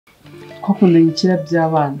twakundanye kera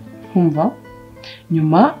by'abana kumva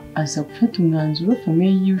nyuma aza gufata umwanzuro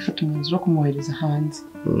famille yiwe ifata umwanzuro wo kumwohereza hanze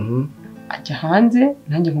ajya hanze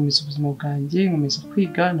nanjye nkomeza ubuzima bwanjye nkomeza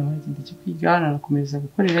kwiga nabanjye ndetse kwiga nanakomeza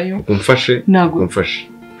gukorerayo umfashe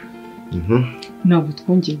ntabwo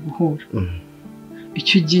twongeye guhura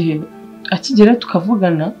icyo gihe akigera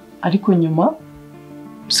tukavugana ariko nyuma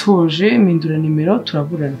soje mpindura nimero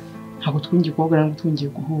turaburana ntabwo twongeye kuvugana ngo twongeye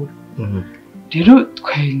guhura rero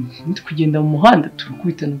kugenda mu muhanda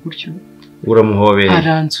turakubitana gutyo uramuhobera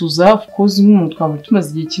aransuza koze nk'umuntu twaba tumaze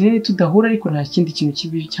igihe kinini tudahura ariko nta kindi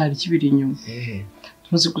kintu cyari kibiri inyuma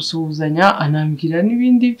tumaze gusuhuzanya anambwira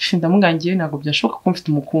n'ibindi ndamugangiye ntabwo byashoboka ko mfite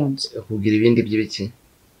umukunzi akubwira ibindi by'ibiki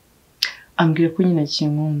ambwira ko nyine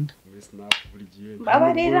akinkunda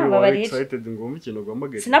babarira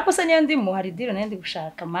sinaposa niyo ndimo hari diro nayo ndi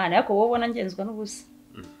gushaka mana ariko wowe ubona ngenzwa n'ubusa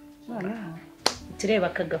noneho tureba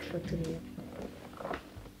akagafoto rero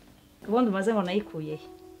ubundi umaze ngo nayikuye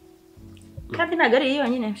kandi ntabwo ari iyo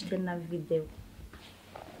nyine mfite na video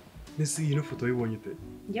nese iyi foto wayibonye ute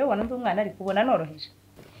njyewe ubona ndi umwana ari kubona noroheje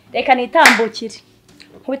reka nitambukire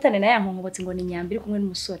nkubitane na yankongobotse ngo ni Nyambo iri kumwe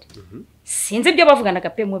n'umusore sinzi ibyo bavuganaga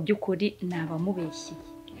pe mu by'ukuri nabamubeshye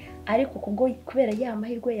ariko kubera ya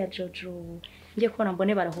mahirwe ya Jojo ngiye kubona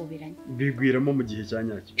mbone barahoberanye bigwiramo mu gihe cya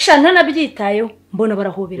nyacyo shana nabyitayo mbona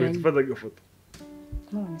barahoberanye mfata agafoto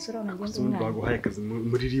none sura wanjye umwana baguhaye akazi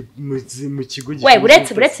mu kigo we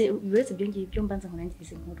buretse ibyo ngiye ibyo mbanza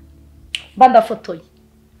nkurangize inkuru banda fotoye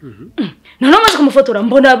none maze kumufotora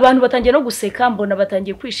mbona abantu batangiye no guseka mbona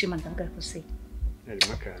batangiye kwishima ndabwira ko se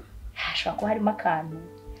harimo akantu hashaka ko harimo akantu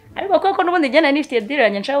ariko koko n'ubundi njye nifitiye deal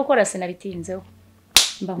yanjye nshaka gukora sinabitinzeho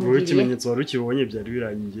wowe ikimenyetso wari ukibonye byari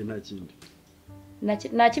birangiye nta kindi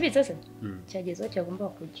nta kibitse se cyagezeho cyagomba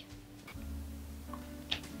kujya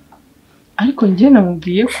ariko njye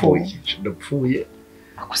namubwiye ko ndapfuye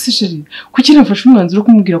akusishije kuki nafashe umwanzuro wo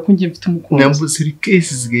kumubwira ko njye mfite umukunzi Nyambo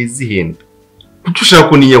serikesi zigaye zihenda kuki ushaka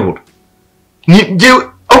ko niyahura njye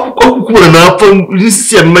aho kubura napfa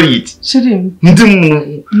n'isi ya mariyiti ndi mu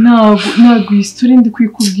ntabwo iyi story ndi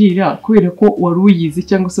kwikubwira kubera ko wari uyizi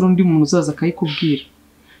cyangwa se undi muntu uzaza akayikubwira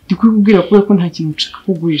ndi kwikubwira kubera ko nta kintu nshaka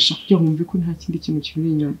kugurisha kugira ngo wumve ko nta kindi kintu kiri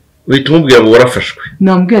inyuma uhita umubwira ngo warafashwe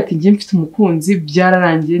nambwiye ati njye mfite umukunzi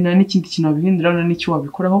byararangiye nta n'ikindi kintu wabihindura nta n'icyo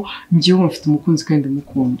wabikoraho njyewe mfite umukunzi kandi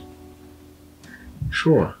ndamukunda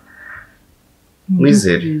sure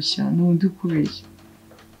mwizere n'undi ukubeshya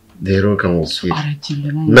rero kamubwira aragenda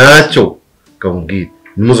ntacyo kamubwira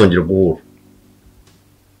nimuzongere guhura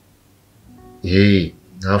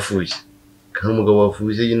ntafuye kandi umugabo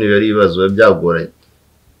wafuye nyine yari ibibazo byagoranye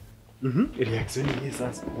reaction ni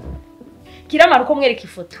sasa kiramara uko mwereka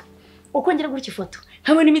ifoto uko ngira gutya ifoto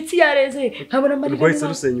nkabona imitsi yareze nkabona amarira rwahise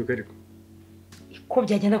rusenyuka ariko ko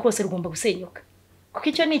byagenda kose rugomba gusenyuka kuko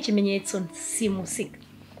icyo ni ikimenyetso simusiga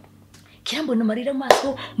kirambona amarira amaso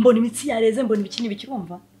mbona imitsi yareze mbona ibiki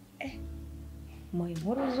n'ibikirumva mu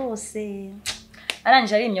inkuru zose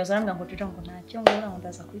arangije ari imyozo arambwira ngo Jojo ngo ntacyo ngo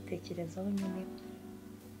urandaza kwitekerezaho nyine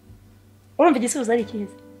urumva igisubizo ari ikihe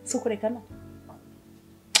si ukurekana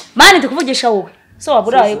mani ndikuvugisha wowe so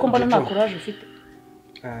waburaye ko mbona nta courage ufite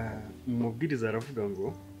umubwiriza aravuga ngo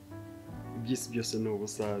ibyisi byose ni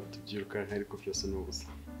ubusa tubyiruka ariko byose ni ubusa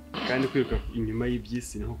kandi kwiruka inyuma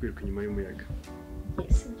y'ibyisi niho kwiruka inyuma y'umuyaga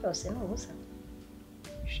ibyisi byose ni ubusa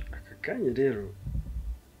aka kanya rero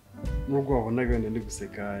nubwo wabonaga wenda ndi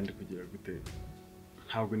guseka ndi kugira gute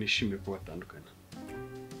ntabwo nishimiye ko batandukana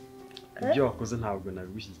ibyo wakoze ntabwo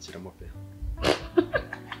nabigushyikiramo pe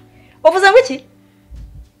wavuze ngo iki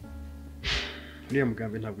uriya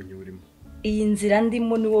mugambi ntabwo nyiwurimo iyi nzira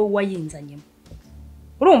ndimo ni wowe wayinzanyemo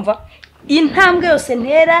urumva iyi ntambwe yose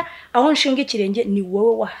ntera aho nshinga ikirenge ni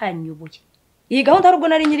wowe wahanyubuye iyi gahunda ahubwo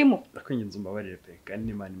nari nyirimo ndakwinginze umbabarire pe kandi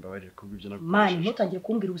n'Imana imbabarire kubwo ibyo nakoze mani ntutangire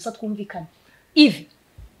kumbwira ubusa twumvikana ivi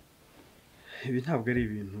ntabwo ari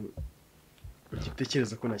ibintu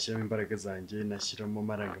gitekereza ko nashyiramo imbaraga zanjye nashyiramo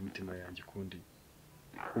amarangamutima yanjye kundi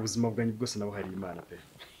ubuzima bwanjye bwose nabo hari Imana pe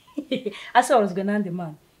asobanuzwe nande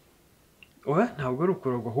mana ntabwo ari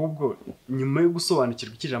ukurogwa ahubwo nyuma yo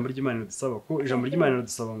gusobanukirwa iki ijambo ry'Imana ridusaba ko ijambo ry'Imana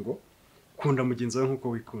ridusaba ngo kunda mugenzi wawe nkuko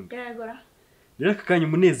wikunda rero aka kanya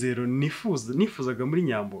umunezero nifuzaga muri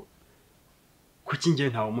Nyambo kuki njye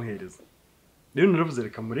ntawumuhereza rero naravuze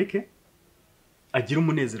reka mureke agira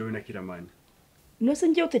umunezero we na Kiramani nose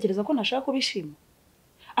njye utekereza ko ntashaka kubishima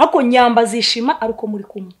ariko Nyambo azishima ariko muri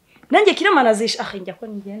kumwe nanjye Kiramani azisha njya ko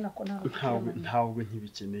njye nako ntabwo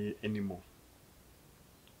nkibikeneye anymore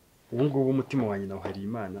ubu ngubu umutima wanjye nawe hari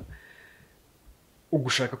Imana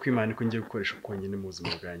ugushaka ko Imana ko ngiye gukoresha konyine mu buzima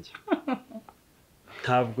bwanjye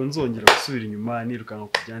ntabwo nzongera gusubira inyuma nirukanka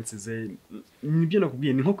ku byansize nibyo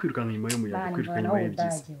nakubwiye ni nko kwirukanka inyuma y'umuyaga kwirukanka inyuma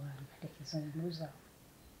y'ibyiza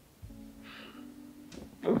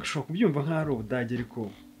ushobora kubyumva nk'aho ari ubudage ariko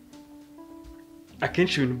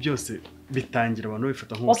akenshi ibintu byose bitangira abantu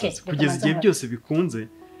babifata nk'ubusazi kugeza igihe byose bikunze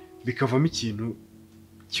bikavamo ikintu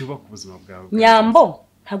cyubaka ubuzima bwawe Nyambo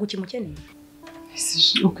ntabwo kimukeneye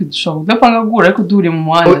dushobora kudapanga guhura ariko duhuriye mu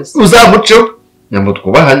muhanda uzamuco Nyambo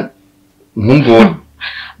twubahane nkumbona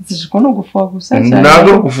zishiko no gufuha gusa cyane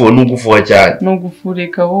ntabwo gufuha no gufuha cyane no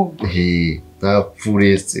gufureka ahubwo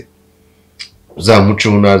ntapfurese uzamuco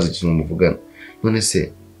unazi ikintu muvugana none se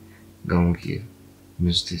ngambwira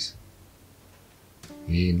mistisi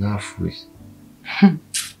nafuye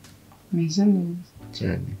meze neza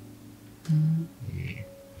cyane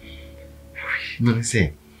none se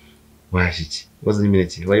washiki wazanye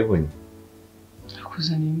imineke wayibonye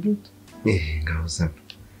akuzana imbuto ngahuzana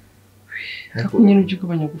ariko nyine ujye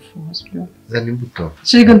ugabanya gufuha sibyo zana imbuto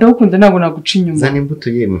shega ndagukunda ntabwo naguca inyuma zana imbuto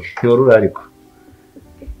yemwe ntiwarura ariko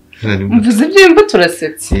mvuze iby'imbuto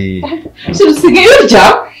urasetse usigaye urya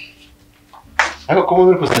ariko ko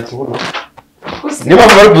muri kusetsa ubuno niba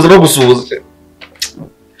bari kuza no gusuhuza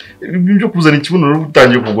ibyo kuzana ikibuno no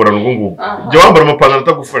gutangiye kugorana ubwo ngubwo jya wambara amapantaro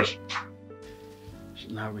atagufasha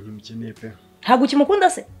ntabwo nkimukeneye pe ntabwo ukimukunda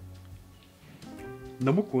se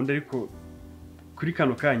ndamukunda ariko kuri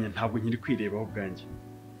kano kanya ntabwo nkiri kwirebaho ubwanjye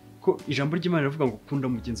ko ijambo ry'Imana rivuga ngo ukunda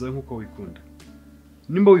mugenzi wawe nk'uko wikunda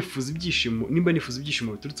nimba wifuza ibyishimo nimba nifuza ibyishimo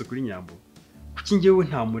biturutse kuri Nyambo kuki njyewe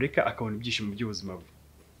ntamureka akabona ibyishimo by'ubuzima bwe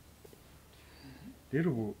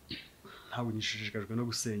rero ubu ntabwo nishishikajwe no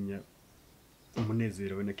gusenya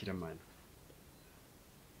umunezero we na killaman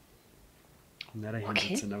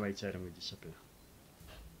narahindutse nabaye cyane mu gishya pe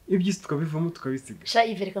ibyisi tukabivamo tukabisiga sha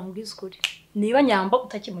ivereka nkubwiza ukuri niba Nyambo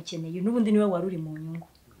utakimukeneye n'ubundi niwe wari uri mu nyungu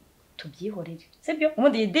tubyihorere sibyo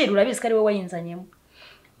ubundi yideri urabizi ko ari we wayinzanyemo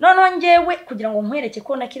noneho njyewe kugira ngo nkwereke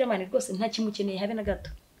ko na killaman rwose ntakimukeneye habe na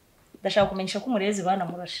gato ndashaka kumenyesha ko umurezi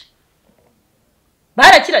banamurashe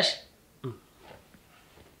barakirashe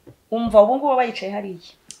umva ubu ngubu bayicaye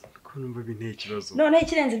hariya ko numva binteye ikibazo noneho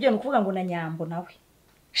ikirenze ibyo ni ukuvuga ngo na Nyambo nawe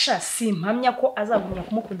sha simpamya ko azagumya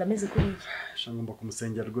kumukunda ameze kuriya sha ngomba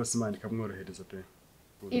kumusengera rwose Imana ikamworohereza pe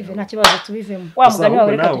Ive nta kibazo tubivemo wa mugani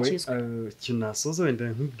wawe reka dukizwe kinasoza wenda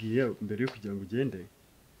nkubwiye mbere yo kugira ngo ugende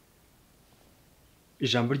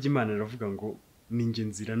ijambo ry'Imana riravuga ngo ni nge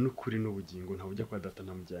nzira n'ukuri n'ubugingo ntawe ujya kwa data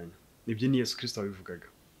ntamujyanye nibyo ni Yesu Kristo wabivugaga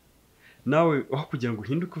nawe aho kugira ngo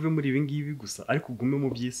uhinduke uve muri ibi ngibi gusa ariko ugume mu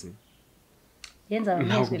by'isi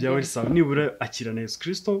ntabwo byaba ari sawa nibura akira na Yesu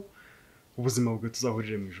Kristo ubuzima bwe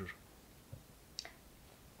tuzahurire mu ijuru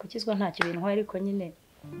kukizwa nta kintu ariko nyine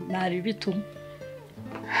nari bituma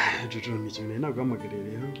Jojo ni ikintu ntabwo hamagariye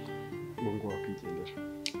rero ngo wakwigendera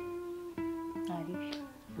nari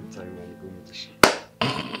utaye mwari umugisha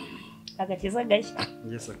agakiza gashya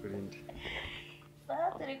Yesu akurinde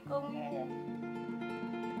turi kumwe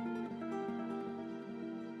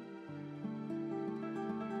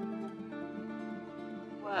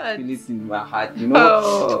feel it in my heart, you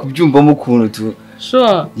know. Kubyumvamo ukuntu tu.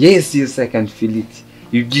 Sure. Yes, I can feel it.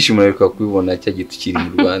 Ibyishimo ariko kubibona cyagiye tukiri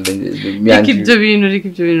mu Rwanda. Reka ibyo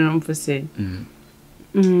bintu namfase.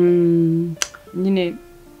 Nyine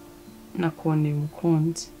nakuboneye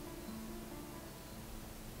umukunzi.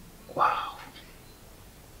 Wow.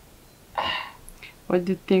 What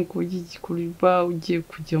do you think ugiye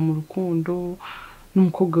kujya mu rukundo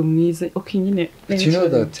n'umukobwa mwiza? Okay, nyine. But you know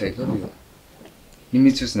that I love you.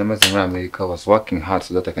 Mitsutsu namaze muri America was working hard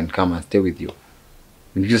so that I can come and stay with you.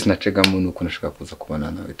 Just nachegamo nuko nashaka kuza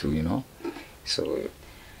kubana nawe tu, you know. So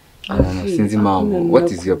sinzi impamvu.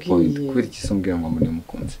 What is your point? Kwiri kisumbwira ngo muri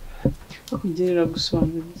umukunzi. Akugerera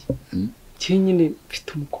gusobanurira. Cyo nyine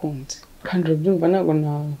mfite umukunzi. Kandi urabyumva ntabwo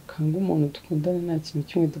nakanga umuntu dukundana nta kintu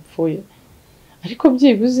kimwe dupfuye. Ariko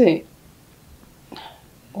byibuze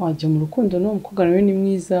wajya mu rukundo n'umukobwa nawe ni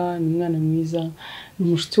mwiza, ni umwana mwiza, ni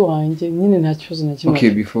umushuti wanjye, nyine nta kibazo na kimwe. Okay,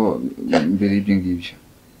 before mbere y'ibyo ngibyo.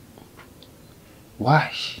 Why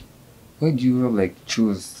do you like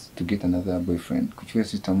choose to get another boyfriend? Could you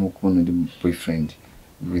just tell the boyfriend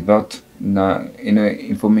without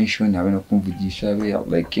information, having a conversation,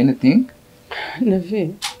 like anything? Never.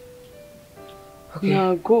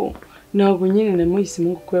 Ntabwo nyine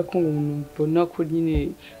namuhisemo kuko yakunda umuntu mbona ko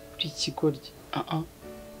nyine uri ikigoryi.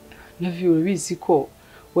 Navi urabizi ko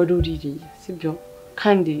wari uririye sibyo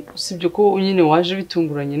kandi usibye ko nyine waje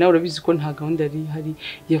bitunguranye nawe urabizi ko nta gahunda yari hari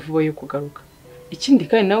yavuba yo kugaruka. Ikindi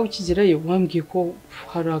kandi nawe ukigerayo wambwiye ko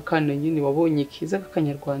hari akana nyine wabonye kiza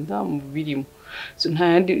k'Akanyarwanda mu birimo. So nta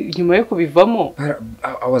yandi nyuma yo kubivamo.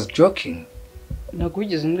 I was joking. ntabwo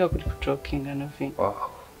wigeze umbwira kuri kujokinga na vi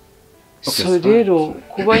Okay, so rero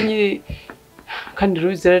kuba nyiri kandi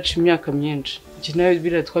rero zaraca imyaka myinshi njye nawe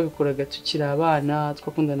biriya twabikoraga tukiri abana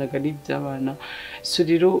twakundanaga n'iby'abana so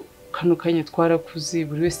rero kano kanya twarakuze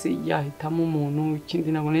buri wese yahitamo umuntu ikindi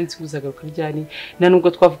ntabwo nari nsibuzaga ko ryari nta nubwo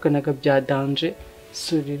twavuganaga bya danje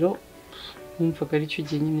so rero numvaga ari cyo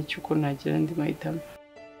gihe nyine cy'uko nagira andi mahitamo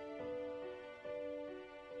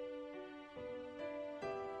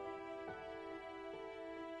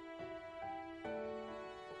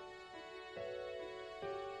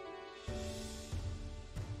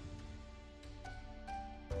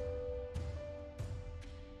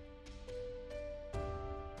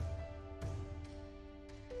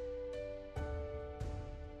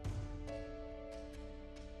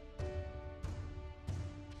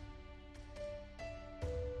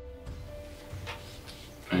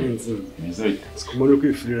Sikumuri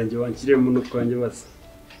kwifurira njye wankiriye muno twanjye basa.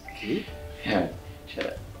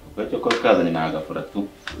 Ubwo ko kazanye nagafura tu.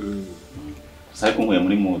 Sai kumwe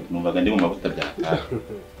muri mood numvaga ndi mu mavuta byaka.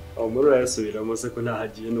 Aho muri urayasubiramo se ko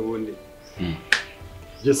ntahagiye n'ubundi.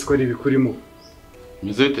 Byose ko ari bikurimo.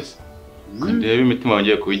 Meze bite se? Kandi reba imitima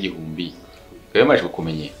wangiye kuba igihumbi. Kaye maje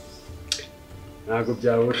kukumenyera. Ntago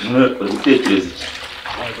byabura. Uri gutekereza iki?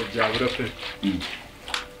 Ntago byabura pe.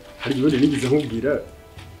 Hari igihe nigeze nkubwira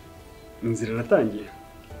inzira natangiye.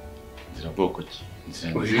 Inzira bwoko ki?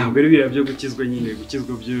 Ntabwo ari biriya byo gukizwa nyine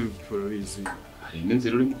gukizwa byo bizi. Hari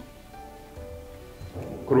inzira urimo?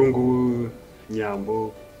 Kurungu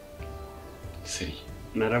Nyambo Seri.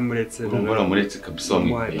 Naramuretse naramuretse kabisa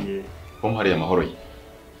wamwiye. Wamhariye amahoro ye.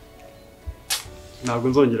 Ntabwo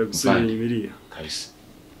nzongera gusubira ibiriya. Kabisa.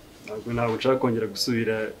 Ntabwo nshaka kongera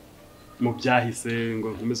gusubira mu byahise ngo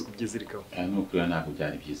nkomeze kubyizirikaho. Nukuri ntabwo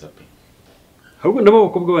byari byiza pe. Ahubwo nabo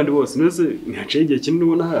bakobwa bandi bose neze ntihaciye igihe kinini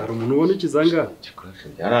ubona hari umuntu ubona ikizanga.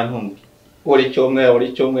 Yarantumwe. Uri cyomwe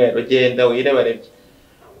rugenda wirebarebye.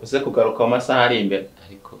 Uze kugaruka mu masaha ari imbere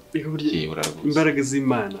ariko imbaraga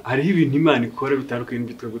z'Imana hariho ibintu Imana ikora bitandukanye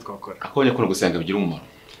n'ibyo twebwe twakora. Akonye ko gusenga bigira umumaro.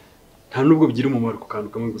 Nta nubwo bigira umumaro ku kantu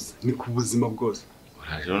kamwe gusa ni ku buzima bwose.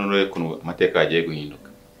 Uraje none ko amateka yagiye guhinduka.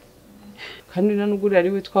 Kandi nanuguri ari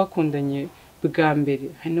we twakundanye bwa mbere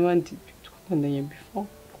hari n'abandi twakundanye before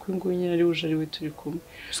kuko ngo nyine ari uje ari we turi kumwe.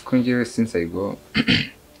 Siko ngewe since I go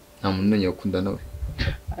nta muntu nanye ukunda nawe.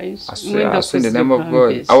 I swear in the name of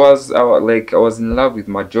God. I was in love with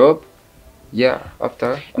my job. Yeah,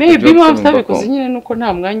 after maybe after because nyine nuko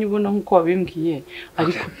nta mwanya ubona nkuko wabimbwiye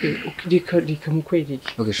ariko rika mukwereke.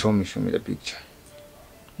 Okay, show me the picture.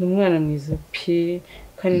 Numwana mwiza pe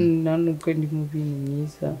kandi nanubwo ndi mu bintu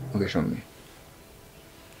myiza. Okay, show me.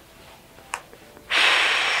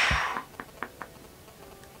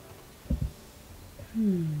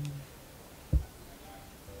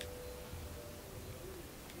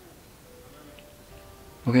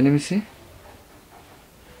 Okay, let me see.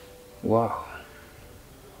 Wow.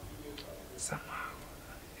 Somehow.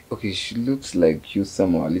 Okay, she looks like you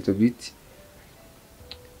somehow a little bit.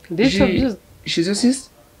 She's your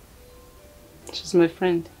sister? She's my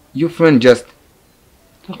friend. Your friend just?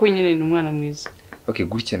 Ako nyine ni umwana mwiza. Okay,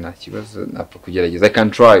 gutya nta kibazo napfa kugerageza. I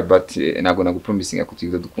can try but ntago nagupromising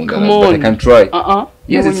akutiza dukundana but I can try.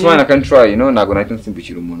 Yes, it's fine, I can try, you know, ntago nahita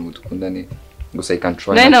nsimbukira umuntu ngo dukundane. Gusa I can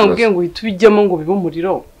try. Naye nabwiye ngo uhitubijyamo ngo bibe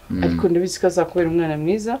umuriro. Ariko ndabizi ko azakubera umwana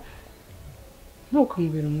mwiza. Nuko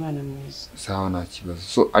mubera umwana mwiza. Sawa nta kibazo.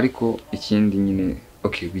 So ariko ikindi nyine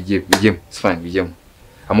okay, bijyemo. It's fine, bijyemo.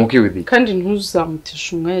 I'm okay with it. Kandi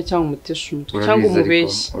ntuzamutesha umwanya cyangwa umutesha umutwe cyangwa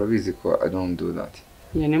umubeshyi. Urabizi ko I don't do that.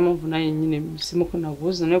 Yane mpamvu naye nyine bisimo ko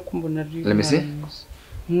naguza nayo kumbona ari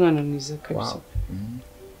umwana mwiza kabisa.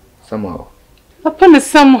 Somehow. Hapana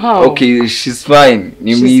somehow. Okay, she's fine.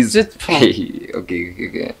 Ni mwiza.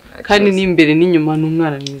 Okay. Kandi ni imbere n'inyuma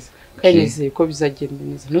n'umwana mwiza. Kandi nizeye ko bizagenda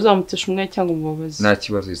neza. Ntuzamutesha umwanya cyangwa umubabazi. Nta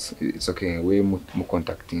kibazo, it's okay. We mu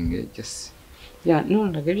contacting just. Ya, none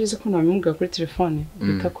ndagabyize ko namubwira kuri telefone.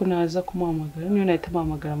 Bita ko naza kumuhamagara. Niyo nahita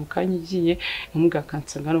mpamagara mu kanya igiye namubwira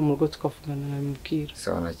kansanga no mu rugo tukavugana namubwira.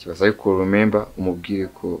 Sawa nta kibazo. Ariko remember umubwire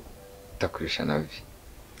ko takoresha navi.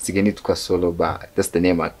 Sige nitwa Solo Bar. That's the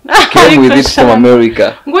name. I came with it from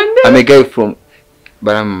America. I'm a guy from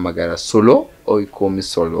baramamagara Solo or you call me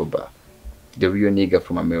Solo Bar. The real nigga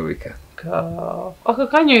from America. Aka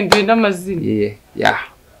kanya yinduye n'amazina. Yeah.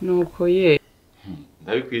 Nuko ye.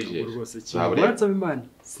 Ndabikwije. Rwose cyane. Mwatsaba Imana.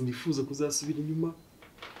 Sinifuza kuzasubira inyuma.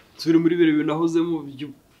 Nsubire muri bere bintu nahozemo byo.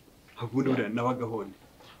 Habundi bura nabagahone.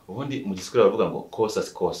 Ubundi mu gisikura bavuga ngo kosa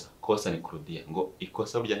si kosa. Kosa ni Claudia ngo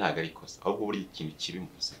ikosa burya ntago ari ikosa. Ahubwo buri ikintu kibi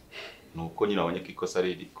muze. Nuko nyine abonye ko ikosa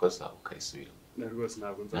ari ikosa ukarisubira. Na rwose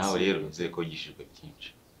ntabwo nzasubira. Nawe rero nzeye ko yigishijwe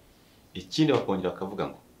byinshi. Ikindi bakongera bakavuga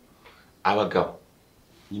ngo abagabo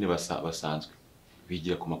nyine basanzwe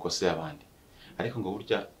bigira ku makosa y'abandi ariko ngo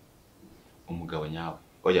burya umugabo nyawe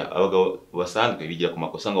oya abagabo basanzwe bigira ku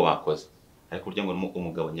makosa ngo bakoze ariko burya ngo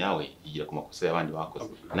umugabo nyawe yigira ku makosa y'abandi bakoze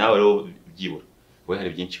nawe rero byibura we hari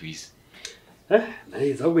byinshi wise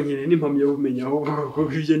neza ahubwo nyine n'impamya y'ubumenyi aho ko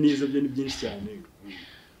ibyo nizo byo ni byinshi cyane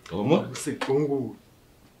se kongo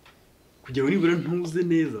kugira ngo nibura ntuze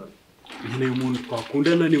neza nkeneye umuntu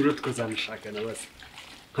twakundana nibura tukazanashakana base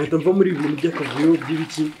nkahita mva muri ibintu by'akavuyo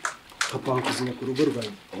by'ibiki kapanga kuzubaka urugo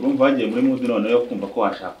rwanjye urumva wagiye muri muzi none yo kumva ko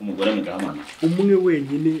washaka umugore mudahamana umwe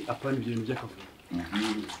wenyine apana ibyo bintu by'akavuyo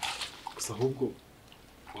gusa ahubwo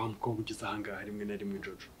wa mukobwa ugeze ahangaha rimwe na rimwe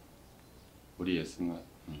Jojo uriya simwa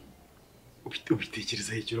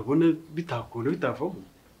ubitekereza iki urabona bitakunda bitavamo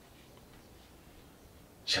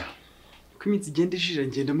sha ko iminsi igenda ishira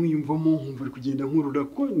ngenda mwiyumvamo nkumva ari kugenda nkurura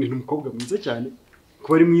ko ni umukobwa mwiza cyane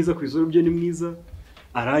kuba ari mwiza ku izuru bye ni mwiza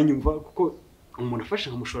aranyumva kuko umuntu afashe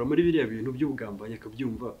nkamushora muri biriya bintu by'ubugambanyi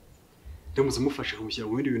akabyumva ndamutse mufashe nkamushyira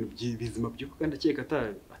mu bindi bintu bizima by'uko kandi akeka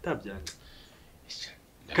atabyanga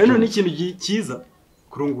kandi none ikintu cyiza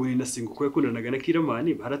kurungura na singo ko yakundanaga na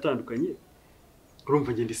kiramani baratandukanye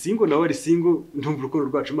urumva ngende singo nawe ari singo ndumva urukundo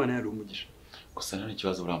rwacu Imana yari umugisha gusa none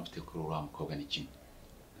ikibazo buramfite kuri uriya mukobwa ni kimwe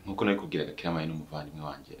nkuko nabikubwiraga kiramani n'umuvandimwe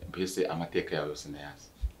wanjye mbese amateka yawe yose ndayazi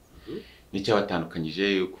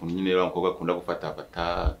n'icyabatandukanyije ukuntu nyine uriya mukobwa akunda gufata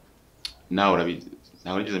nawe urabizi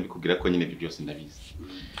nawe nigeze mbikubwira ko nyine ibyo byose ndabizi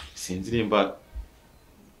sinzi nimba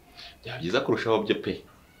byaba byiza kurushaho byo pe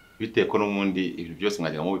bitewe ko n'ubundi ibintu byose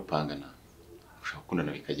mwajyaga mubipangana ushaka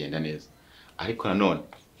gukundana bikagenda neza ariko nanone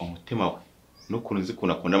umutima we n'ukuntu nzi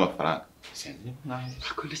ukuntu akunda amafaranga sinzi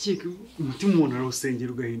ariko ndakeka umutima umuntu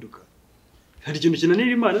arawusengera ugahinduka hari ikintu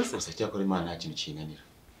kinanira Imana se gusa cyakora Imana nta kintu kinanira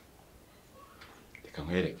reka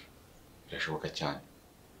nkwereke birashoboka cyane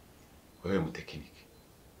wowe mutekinike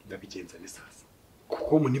ndabigenza nesasa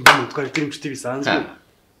kuko munimba mu twari turi inshuti bisanzwe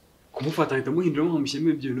kumufata ahita muhindura nkamushyiramo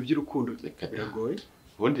ibyo bintu by'urukundo biragoye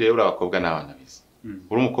ubundi rero urabakobwa n'abana bize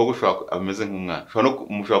uri umukobwa ushobora ameze nk'umwana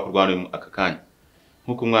ushobora kurwana aka kanya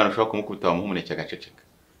nk'uko umwana ushobora kumukubita wamuhumuneke agaceceka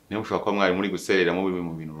niba ushobora kuba mwari muri guserera mu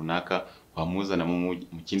bintu runaka wamuzana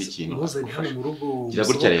mu kindi kintu gira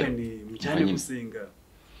gutya rero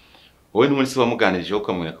wowe n'umunsi wamuganirijeho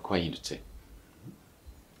ukamwereka ko wahindutse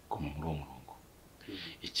guma muri uwo murongo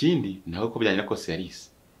ikindi nawe ko byanyina kose yarisi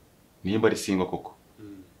nimba ari singo koko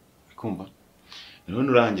bikumva none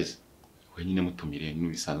urangiza wenyine mutumire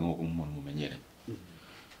n'ubisanzwe nk'uko umuntu mumenyeranye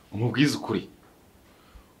umubwiza ukuri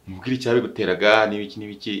umubwira icyabiguteraga n'ibiki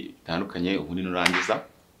bitandukanye ubundi nurangiza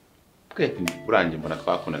twete burangiye mbona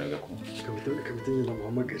twakundanaga ko kabitanye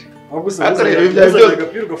ndamuhamagare ahubwo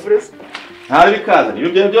agapira gafurese ntari bikaza niyo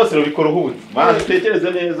byo byose rubikora uhuze mana utekereze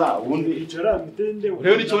neza ubundi icara mitende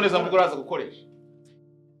rero n'ikiboneza mvugo uraza gukoresha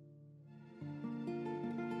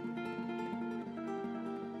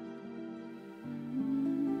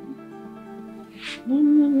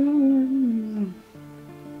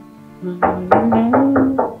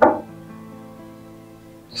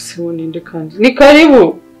Siwoninde kandi ni karibu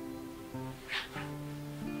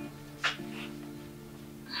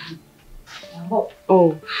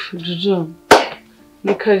oh Jojo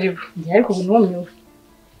ni karibu njye ariko ubu ntumyuwe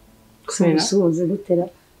gusuhuza gutera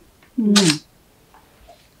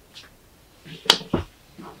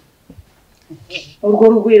urwo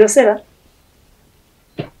rugwiro sera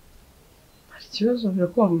hari ikibazo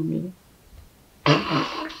birakwamamiye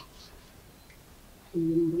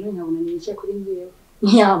mbona nkabona ni iki kuri njyewe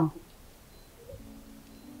Nyambo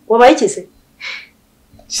wabaye iki se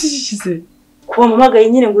kize kuba mpamagaye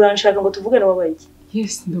nyine ngo uranshaka ngo tuvugane wabaye iki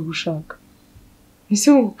yes ndagushaka ese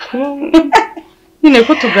nyine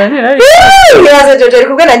ko tuganira ari yaza Jojo ari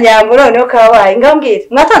kubwana Nyambo noneho kabaye ngambwira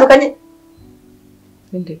mwatandukanye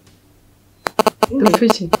nde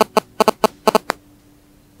ndafiki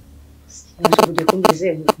ntabwo ugiye kumbize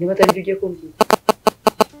niba atari byo ugiye kumbwira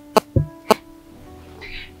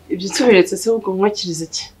ibyo tubiretse se ubwo mwakiriza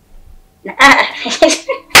iki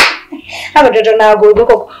aba Jojo ntabwo ubwo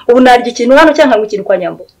koko ubu narya ikintu hano cyangwa ngo ikintu kwa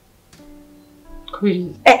Nyambo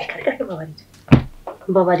kubiri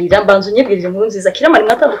mbabarira mbanza unyibwirije inkuru nziza kiramani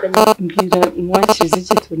mwatandukanye mbwira mwakiriza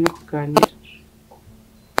iki tubone kuganira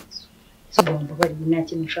Sogomba bari nta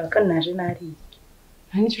kintu ushaka naje nariye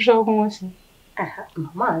nta nicyo ushaka kunywa se aha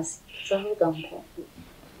amazi zavuga ngo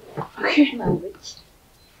okay ntabwo iki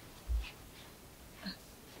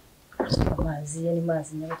amazi ni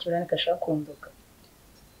mazi nyabakira nika ashaka kundoga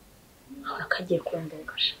ahora kagiye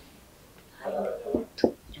kundoga sha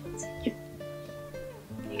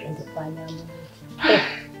kandi kwa Nyambo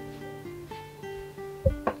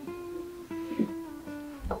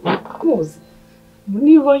kuzi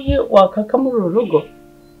niba ye wakaka muri uru rugo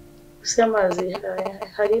gusa amazi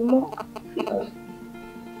harimo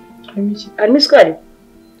harimo iki? harimo isukari.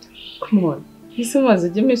 Come on. Ese amazi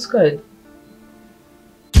ajyamo isukari?